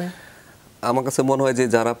কোথাও নেই? আমার কাছে মনে হয় যে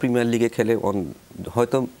যারা প্রিমিয়ার লিগে খেলে,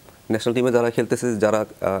 হয়তো ন্যাশনাল টিমে যারা খেলতেছে, যারা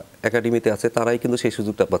একাডেমিতে আছে, তারাই কিন্তু সেই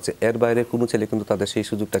সুযোগটা পাচ্ছে। এর বাইরে কোনো ছেলে কিন্তু তাদের সেই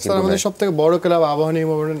সুযোগটা কিন্তু আমাদের সবথেকে বড় ক্লাব আবাহনী,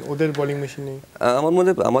 ওদের বোলিং মেশিন নেই।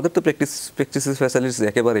 আমাদের তো প্র্যাকটিস ফ্যাসিলিটিস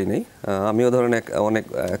একেবারেই নেই। আমিও ধরেন অনেক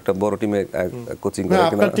একটা বড় টিমে কোচিং করি,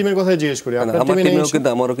 আপনার টিমের কথাই জিজ্ঞেস করি। আমার টিমেও কিন্তু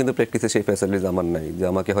আমারও কিন্তু প্র্যাকটিসে সেই ফ্যাসিলিটিস আমার নাই, যে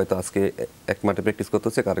আমাকে হয়তো আজকে এক মাঠে প্র্যাকটিস করতে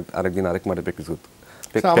হচ্ছে, আরেকদিন আরেক মাঠে প্র্যাকটিস করতে।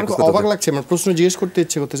 আমার অবাক লাগছে, আমার প্রশ্ন জিজ্ঞেস করতে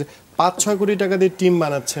ইচ্ছে করতেছে, 5-6 কোটি টাকা দিয়ে টিম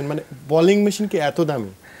বানাচ্ছেন, মানে বোলিং মেশিন কি এত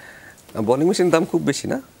দামি? বোলিং মেশিন দাম খুব বেশি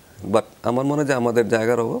না, বাট আমার মনে হয় যে আমাদের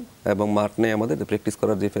জায়গার অভাব এবং মাঠ নেই, আমাদের প্র্যাকটিস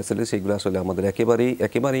করার যে ফ্যাসিলিটি সেগুলো আসলে আমাদের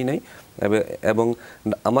একেবারেই নেই। এবং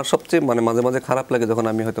আমার সবচেয়ে মাঝে মাঝে খারাপ লাগে যখন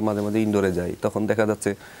আমি হয়তো মাঝে মাঝে ইনডোরে যাই, তখন দেখা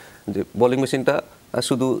যাচ্ছে যে বোলিং মেশিনটা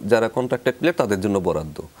শুধু যারা কন্ট্রাক্টেড প্লেয়ার তাদের জন্য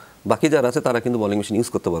বরাদ্দ, বাকি যারা আছে তারা কিন্তু বোলিং মেশিন ইউজ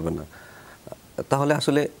করতে পারবে না। তাহলে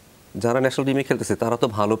আসলে যারা ন্যাশনাল টিমে খেলতেছে তারা তো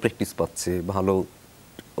ভালো প্র্যাকটিস পাচ্ছে, ভালো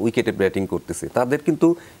উইকেটে ব্যাটিং করতেছে, তাদের কিন্তু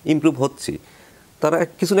ইমপ্রুভ হচ্ছে, তারা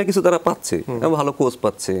কিছু না কিছু তারা পাচ্ছে, ভালো কোচ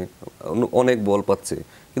পাচ্ছে, অনেক বল পাচ্ছে।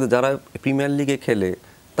 কিন্তু যারা প্রিমিয়ার লিগে খেলে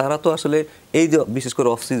তারা তো আসলে এই যে বিশেষ করে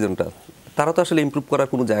অফ সিজনটা, তারা তো আসলে ইমপ্রুভ করার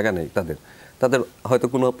কোনো জায়গা নেই, তাদের হয়তো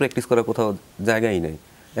কোনো প্র্যাকটিস করার কোথাও জায়গাই নেই।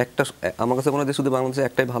 আমার কাছে মনে হয় যে শুধু বাংলাদেশে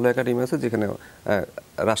একটাই ভালো একাডেমি আছে, যেখানে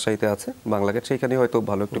রাজশাহীতে আছে বাংলাগেট, সেইখানে হয়তো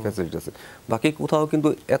ভালো একটু ফ্যাসিলিটি আছে। বাকি কোথাও কিন্তু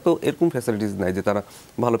এরকম ফ্যাসিলিটিস নাই যে তারা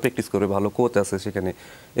ভালো প্র্যাকটিস করে, ভালো কোচ আছে সেখানে,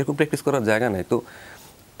 এরকম প্র্যাকটিস করার জায়গা নেই। তো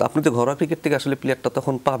আপনি তো ঘরোয়া ক্রিকেট থেকে আসলে প্লেয়ারটা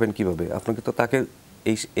তখন পাবেন কিভাবে? আপনাকে তো তাকে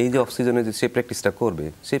এই যে অফ সিজনে যে সে প্র্যাকটিসটা করবে,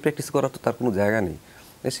 সেই প্র্যাকটিস করার তো তার কোনো জায়গা নেই।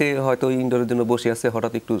 সে হয়তো ইনডোরের জন্য বসে আছে,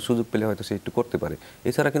 হঠাৎ একটু সুযোগ পেলে হয়তো সে একটু করতে পারে,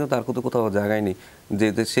 এছাড়া কিন্তু তার কোথাও জায়গায় নেই যে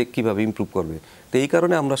সে কীভাবে ইমপ্রুভ করবে। তো এই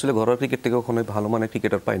কারণে আমরা আসলে ঘরোয়া ক্রিকেট থেকে কখনো ভালো মানের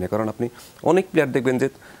ক্রিকেটার পাই না। কারণ আপনি অনেক প্লেয়ার দেখবেন যে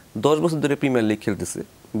 10 বছর ধরে প্রিমিয়ার লিগ খেলতেছে,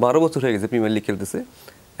 12 বছর হয়ে গেছে প্রিমিয়ার লিগ খেলতেছে,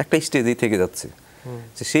 একটা স্টেজেই থেকে যাচ্ছে।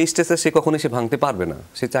 সেই স্টেজে সে কখনোই সে ভাঙতে পারবে না,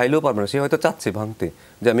 সে চাইলেও পারবে না। সে হয়তো চাচ্ছে ভাঙতে,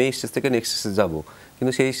 যে আমি এই স্টেজ থেকে নেক্সট স্টেজে যাবো,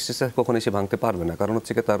 কিন্তু সেই স্টেজে কখনোই সে ভাঙতে পারবে না। কারণ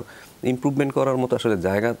হচ্ছে কি তার ইমপ্রুভমেন্ট করার মতো আসলে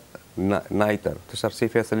জায়গা নাই, তার সেই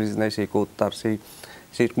ফ্যাসিলিটিস নাই, সেই কোচ তার সেই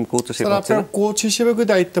কোচ সে পাচ্ছে না। কোচ হিসেবে কি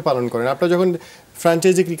দায়িত্ব পালন করেন আপনারা? যখন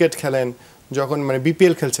ফ্র্যাঞ্চাইজি ক্রিকেট খেলেন, যখন মানে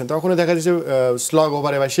বিপিএল খেলছেন, তখন দেখা যাচ্ছে স্লগ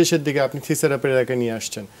ওভারে বা শেষের দিকে আপনি থিসারা পেরেরাকে নিয়ে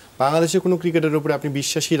আসছেন। বাংলাদেশের কোনো ক্রিকেটের উপরে আপনি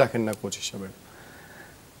বিশ্বাসই রাখেন না কোচ হিসেবে?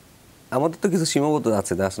 আমাদের তো কিছু সীমাবদ্ধতা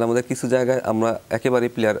আছে, আসলে আমাদের কিছু জায়গায় আমরা একেবারে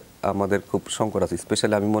প্লেয়ার আমাদের খুব সংকট আছে।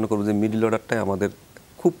 স্পেশালি আমি মনে করব যে মিডল অর্ডারটাই আমাদের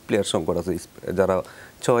খুব প্লেয়ার সংকট আছে, যারা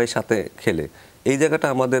 6-7 খেলে। এই জায়গাটা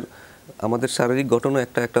আমাদের শারীরিক গঠনও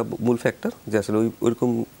একটা মূল ফ্যাক্টর, যে আসলে ওইরকম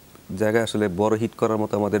জায়গায় আসলে বড় হিট করার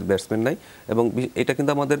মতো আমাদের ব্যাটসম্যান নাই। এবং এটা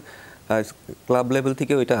কিন্তু আমাদের ক্লাব লেভেল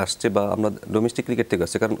থেকে ওইটা আসছে, বা আমরা ডোমেস্টিক ক্রিকেট থেকে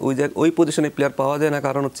আসছে। কারণ ওই পজিশনে প্লেয়ার পাওয়া যায় না,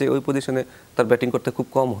 কারণ হচ্ছে ওই পজিশনে তার ব্যাটিং করতে খুব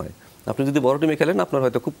কম হয়। আপনি যদি বড় টিমে খেলেন, আপনার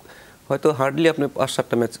হয়তো হার্ডলি আপনি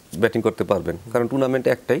 5-7টা ম্যাচ ব্যাটিং করতে পারবেন, কারণ টুর্নামেন্টে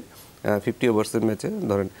একটাই 50 ওভার্সের ম্যাচে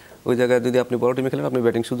ধরেন। ওই জায়গায় যদি আপনি বড় টিমে খেলেন, আপনি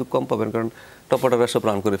ব্যাটিং সুযোগ কম পাবেন, কারণ টপ অর্ডাররা সব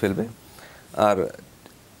রান করে ফেলবে। আর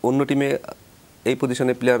অন্য টিমে এই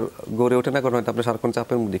পজিশনে প্লেয়ার গড়ে ওঠে না, কারণ হয়তো আপনি সারাক্ষণ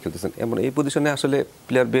চাপের মধ্যে খেলতেছেন। এমন এই পজিশনে আসলে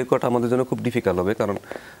প্লেয়ার বের করাটা আমাদের জন্য খুব ডিফিকাল্ট হবে, কারণ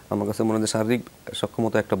আমার কাছে মনে হয় যে শারীরিক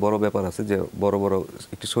সক্ষমতা একটা বড় ব্যাপার আছে, যে বড়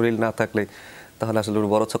একটু শরীর না থাকলে তাহলে আসলে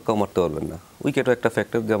বড় ছক্কাও মারতে পারবেন না। উইকেটও একটা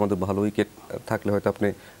ফ্যাক্টর, যে আমাদের ভালো উইকেট থাকলে হয়তো আপনি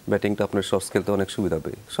ব্যাটিংটা আপনার শর্টস খেলতে অনেক সুবিধা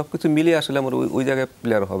হবে। সব কিছু মিলিয়ে আসলে আমার ওই জায়গায়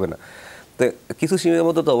প্লেয়ার হবে না। তো কিছু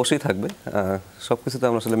সীমাবদ্ধতা তো অবশ্যই থাকবে, সব কিছুতে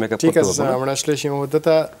আমরা আসলে মেকআপ করতে পারবো না। আমরা আসলে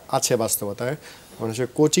সীমাবদ্ধতা আছে বাস্তবতায়। আমরা আসলে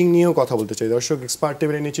কোচিং নিয়েও কথা বলতে চাই। দর্শক, এক্সপার্ট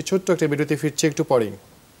টেবিলে নিচ্ছি ছোট্ট একটা ভিডিওতে, ফিরছে একটু পরেই।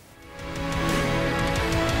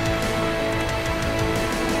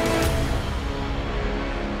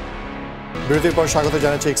 বিরতির পর স্বাগত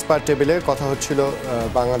জানাচ্ছি এক্সপার্ট টেবিলে। কথা হচ্ছিল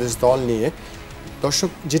বাংলাদেশ দল নিয়ে। দর্শক,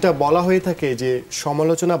 যেটা বলা হয়ে থাকে যে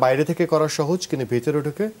সমালোচনা বাইরে থেকে করা সহজ, কিন্তু ভিতরে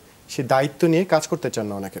ঢুকে সে দায়িত্ব নিয়ে কাজ করতে চান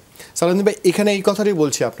না অনেকে। সালাউদ্দিন ভাই, এখানে এই কথাটাই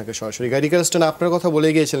বলছি আপনাকে সরাসরি। গ্যারি কারস্টন আপনার কথা বলে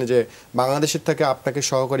গিয়েছিলেন যে বাংলাদেশের থেকে আপনাকে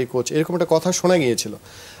সহকারী কোচ, এরকম একটা কথা শোনা গিয়েছিল।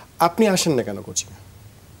 আপনি আসেন না কেন কোচিং?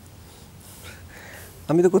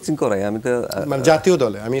 আমি তো কোচিং করাই, আমি তো মানে জাতীয়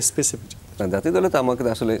দলে, আমি স্পেসিফিক জাতীয় দলে তো আমাকে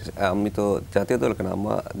আসলে, আমি তো জাতীয় দল কেন,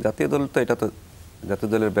 জাতীয় দল তো এটা তো জাতীয়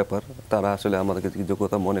দলের ব্যাপার। তারা আসলে আমাদেরকে কি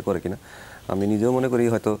যোগ্যতা মনে করে কিনা, আমি নিজেও মনে করি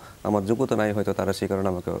হয়তো আমার যোগ্যতা নাই, হয়তো তারা সেই কারণে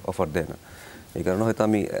আমাকে অফার দেয় না, এই কারণে হয়তো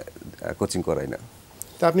আমি কোচিং করাই না।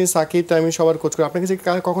 তা আপনি সাকিব, আমি সবার কোচ করি, আপনাকে যে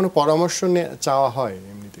কখনো পরামর্শ চাওয়া হয়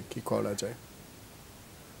এমনিতে কি করা যায়?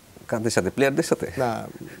 কাদের সাথে? প্লেয়ারদের সাথে না,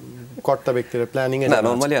 কর্তা ব্যক্তিরা প্ল্যানিং এ না।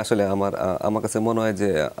 নরমালি আসলে আমার কাছে মনে হয় যে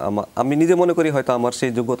আমি নিজে মনে করি হয়তো আমার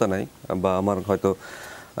সেই যোগ্যতা নাই, বা আমার হয়তো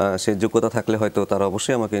সেই যোগ্যতা থাকলে হয়তো তারা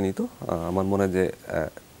অবশ্যই আমাকে নিত। আমার মনে হয় যে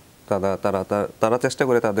তারা চেষ্টা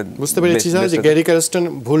করে তাদের। বুঝতে পেরেছি যে গ্যারি কারস্টন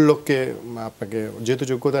ভুল লোককে আপনাকে, যেহেতু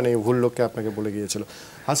যোগ্যতা নেই, ভুল লোককে আপনাকে বলে গিয়েছিল।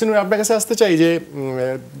 হাসিনুর, আপনার কাছে আসতে চাই যে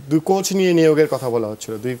দুই কোচ নিয়ে নিয়োগের কথা বলা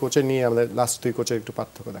হচ্ছিল, দুই কোচের নিয়ে আমাদের লাস্ট দুই কোচের একটু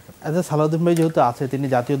পার্থক্য দেখা। আচ্ছা, সালাউদ্দিন ভাই যেহেতু আছে, তিনি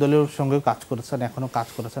জাতীয় দলের সঙ্গে কাজ করেছেন, এখনো কাজ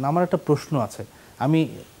করেছেন। আমার একটা প্রশ্ন আছে, আমি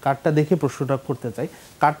কার্ডটা দেখে প্রশ্নটা করতে চাই।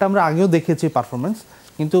 কার্ডটা আমরা আগেও দেখেছি পারফরমেন্স,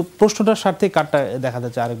 কিন্তু প্রশ্নটার স্বার্থে কার্ডটা দেখাতে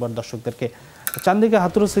চাই আরেকবার দর্শকদেরকে। চান্দিকা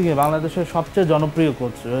হাথুরুসিংহে সিংহে বাংলাদেশের সবচেয়ে জনপ্রিয়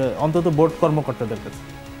কোচ, অন্তত বোর্ড কর্মকর্তাদের কাছে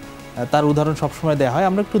তার উদাহরণ সবসময় দেওয়া হয়।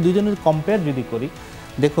 আমরা একটু দুজনের কম্পেয়ার যদি করি,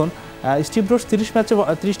 দেখুন স্টিভ ব্রুস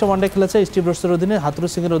 30টা ওয়ানডে খেলেছে স্টিভ ব্রুসের অধীনে,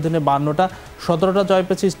 হাথুরুসিংহের অধীনে 52টা, 17টা জয়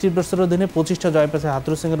পেয়েছে স্টিভ ব্রুসের অধীনে, 25টা জয় পেয়েছে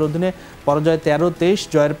হাথুরুসিংহের অধীনে। পরাজয় 13-23,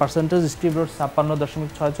 জয়ের পার্সেন্টেজ স্টিভ ব্রুস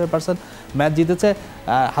 56.66% ম্যাচ জিতেছে,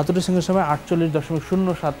 হাথুরুসিংহের সময়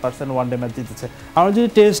 48.07% ওয়ানডে ম্যাচ জিতেছে। আমরা যদি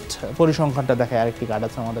টেস্ট পরিসংখ্যানটা দেখাই, আরেকটি কার্ড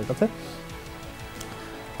আছে আমাদের কাছে।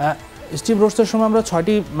 স্টিভ ব্রুসের সময় আমরা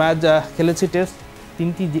 6টি ম্যাচ খেলেছি টেস্ট,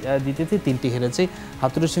 3টি জিতেছি, 3টি হেরেছি।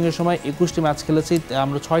 হাথুরুসিংহের সময় 21টি ম্যাচ খেলেছি,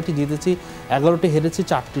 আমরা 6টি জিতেছি, 11টি হেরেছি,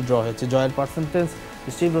 4টি ড্র হয়েছে। জয়ের পার্সেন্টেজ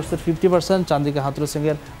স্টিভ ব্রুসের 50%, চান্দিকা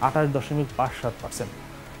হাথুরুসিংহের 28.57%।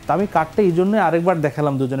 তা আমি কার্ডটা এই জন্যই আরেকবার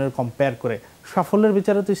দেখালাম দুজনের কম্পেয়ার করে। সাফল্যের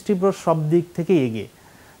বিচারে তো স্টিভ ব্রুস সব দিক থেকেই এগিয়ে।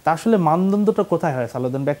 তা আসলে মানদণ্ডটা কোথায় হয়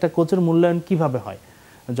সালাউদ্দিন? একটা কোচের মূল্যায়ন কিভাবে হয়?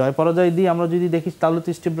 জয় পরাজয় দিয়ে আমরা যদি দেখি, তাহলে তো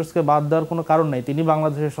স্টিভ ব্রুসকে বাদ দেওয়ার কোনো কারণ নেই, তিনি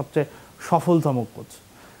বাংলাদেশের সবচেয়ে সফলতম কোচ।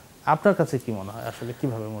 আপনার কাছে কি মনে হয় আসলে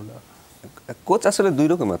কিভাবে মূল্যায়ন? কোচ আসলে দুই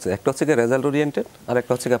রকম আছে, একটা হচ্ছে রেজাল্ট ওরিয়েন্টেড, আর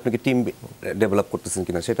একটা হচ্ছে আপনি কি টিম ডেভেলপ করতেছেন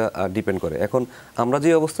কিনা, সেটা ডিপেন্ড করে। এখন আমরা যে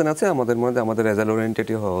অবস্থানে আছে, আমাদের মনে হয় আমাদের রেজাল্ট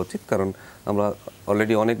ওরিয়েন্টেডই হওয়া উচিত, কারণ আমরা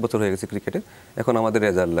অলরেডি অনেক বছর হয়ে গেছে ক্রিকেটে, এখন আমাদের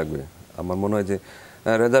রেজাল্ট লাগবে। আমার মনে হয় যে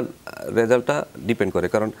রেজাল্টটা ডিপেন্ড করে,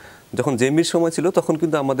 কারণ যখন জেমির সময় ছিল তখন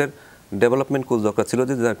কিন্তু আমাদের ডেভেলপমেন্ট কোচ দরকার ছিল,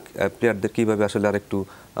 যে প্লেয়ারদের কীভাবে আসলে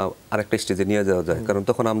আরেকটা স্টেজে নিয়ে যাওয়া যায়। কারণ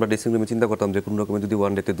তখন আমরা ড্রেসিং রুমে চিন্তা করতাম যে কোনো রকমের যদি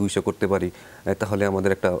ওয়ানডেতে 200 করতে পারি, তাহলে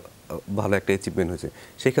আমাদের একটা ভালো একটা অ্যাচিভমেন্ট হয়েছে।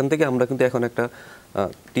 সেখান থেকে আমরা কিন্তু এখন একটা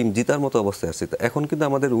টিম জিতার মতো অবস্থায় আসছি। এখন কিন্তু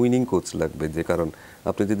আমাদের উইনিং কোচ লাগবে, যে কারণ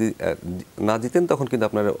আপনি যদি না জিতেন তখন কিন্তু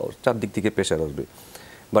আপনার চারদিক থেকে প্রেশার আসবে।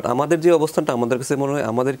 বাট আমাদের যে অবস্থানটা, আমাদের কাছে মনে হয়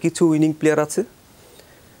আমাদের কিছু উইনিং প্লেয়ার আছে,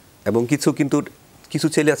 এবং কিছু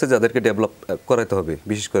ছেলে আছে যাদেরকে ডেভেলপ করাতে হবে।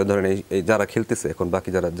 বিশেষ করে ধরেন এই যারা খেলতেছে এখন, বাকি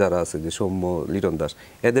যারা আছে, যে সৌম্য, লিটন দাস,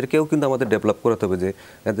 এদেরকেও কিন্তু আমাদের ডেভেলপ করাতে হবে। যে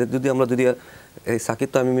এদের আমরা যদি এই সাকিব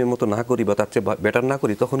তামিমের মতো না করি, বা তার চেয়ে বেটার না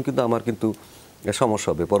করি, তখন কিন্তু আমার কিন্তু সমস্যা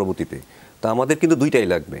হবে পরবর্তীতে। তা আমাদের কিন্তু দুইটাই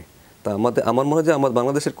লাগবে, তা আমার মনে হয় যে আমার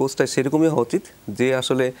বাংলাদেশের কোচটা সেরকমই হওয়া উচিত যে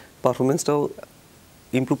আসলে পারফরমেন্সটাও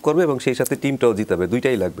ইমপ্রুভ করবে এবং সেই সাথে টিমটাও জিতাবে,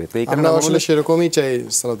 দুইটাই লাগবে। তো এই কারণে আমরা আসলে সেরকমই চাই।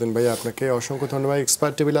 সালাউদ্দিন ভাই, আপনাকে অসংখ্য ধন্যবাদ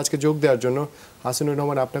এক্সপার্ট টেবিলে আজকে যোগ দেওয়ার জন্য। হাসিনুর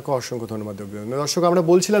রহমান, আপনাকে অসংখ্য ধন্যবাদ যোগ দেওয়ার জন্য। দর্শক, আমরা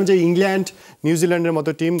বলছিলাম যে ইংল্যান্ড নিউজিল্যান্ডের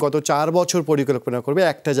মতো টিম গত 4 বছর পরিকল্পনা করবে,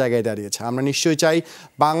 একটা জায়গায় দাঁড়িয়েছে। আমরা নিশ্চয়ই চাই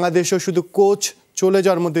বাংলাদেশও শুধু কোচ চলে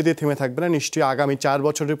যাওয়ার মধ্যে দিয়ে থেমে থাকবে না, নিশ্চয়ই আগামী 4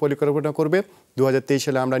 বছরের পরিকল্পনা করবে। 2023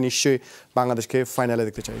 সালে আমরা নিশ্চয়ই বাংলাদেশকে ফাইনালে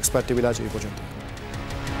দেখতে চাই। এক্সপার্ট টেবিল আজ এই পর্যন্ত।